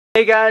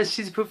Hey guys,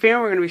 chesypoof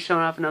here. We're going to be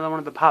showing off another one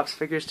of the Pops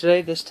figures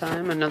today. This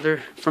time,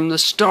 another from the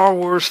Star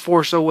Wars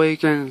Force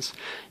Awakens.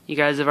 You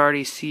guys have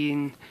already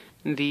seen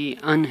the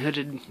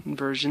unhooded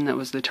version that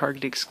was the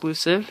Target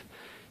exclusive.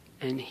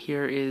 And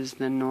here is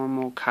the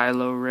normal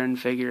Kylo Ren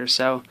figure.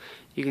 So,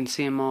 you can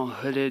see him all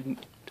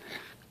hooded,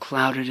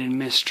 clouded in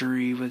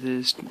mystery with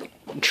his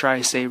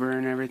tri-saber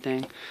and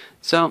everything.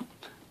 So,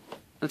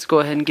 let's go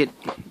ahead and get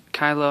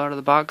Kylo out of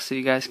the box so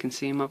you guys can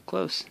see him up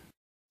close.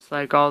 It's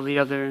like all the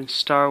other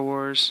Star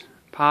Wars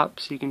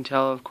Pops. You can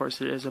tell, of course,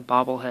 it is a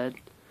bobblehead.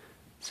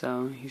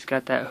 So he's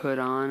got that hood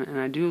on, and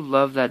I do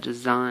love that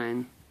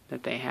design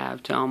that they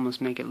have to almost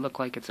make it look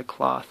like it's a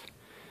cloth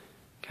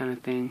kind of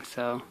thing.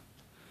 So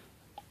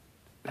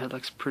that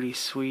looks pretty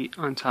sweet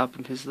on top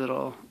of his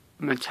little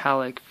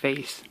metallic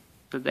face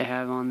that they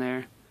have on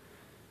there.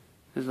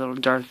 His little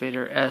Darth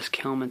Vader-esque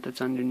helmet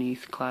that's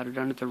underneath, clouded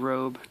under the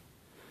robe.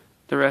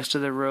 The rest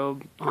of the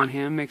robe on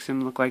him makes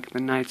him look like the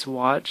Night's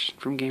Watch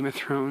from Game of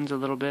Thrones a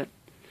little bit.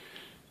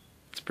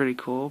 It's pretty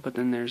cool, but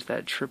then there's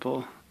that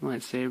triple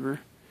lightsaber.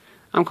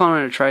 I'm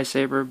calling it a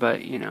tri-saber,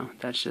 but, you know,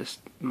 that's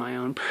just my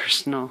own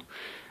personal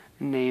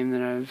name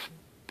that I've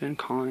been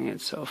calling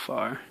it so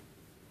far.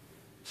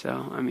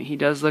 So, I mean, he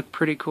does look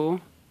pretty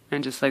cool,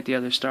 and just like the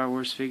other Star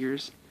Wars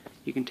figures,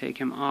 you can take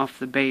him off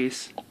the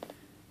base.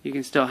 You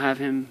can still have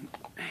him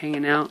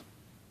hanging out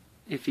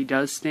if he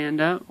does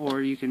stand up,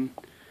 or you can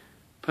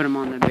put him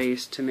on the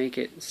base to make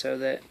it so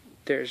that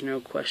there's no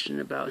question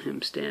about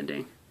him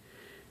standing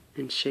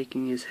and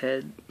shaking his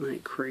head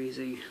like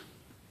crazy.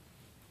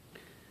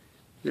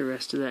 The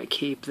rest of that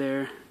cape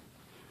there.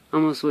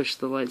 Almost wish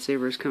the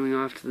lightsaber is coming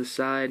off to the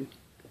side.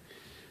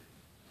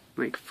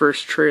 Like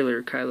first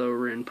trailer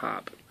Kylo Ren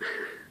Pop.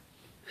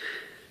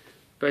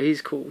 But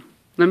he's cool.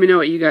 Let me know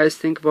what you guys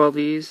think of all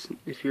these.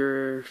 If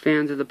you're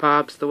fans of the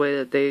Pops, the way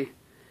that they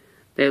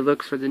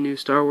look for the new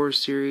Star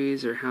Wars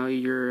series, or how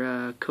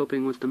you're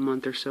coping with the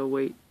month or so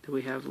wait that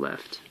we have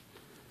left.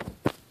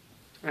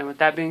 And with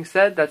that being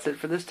said, that's it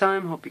for this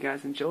time. Hope you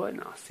guys enjoyed,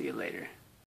 and I'll see you later.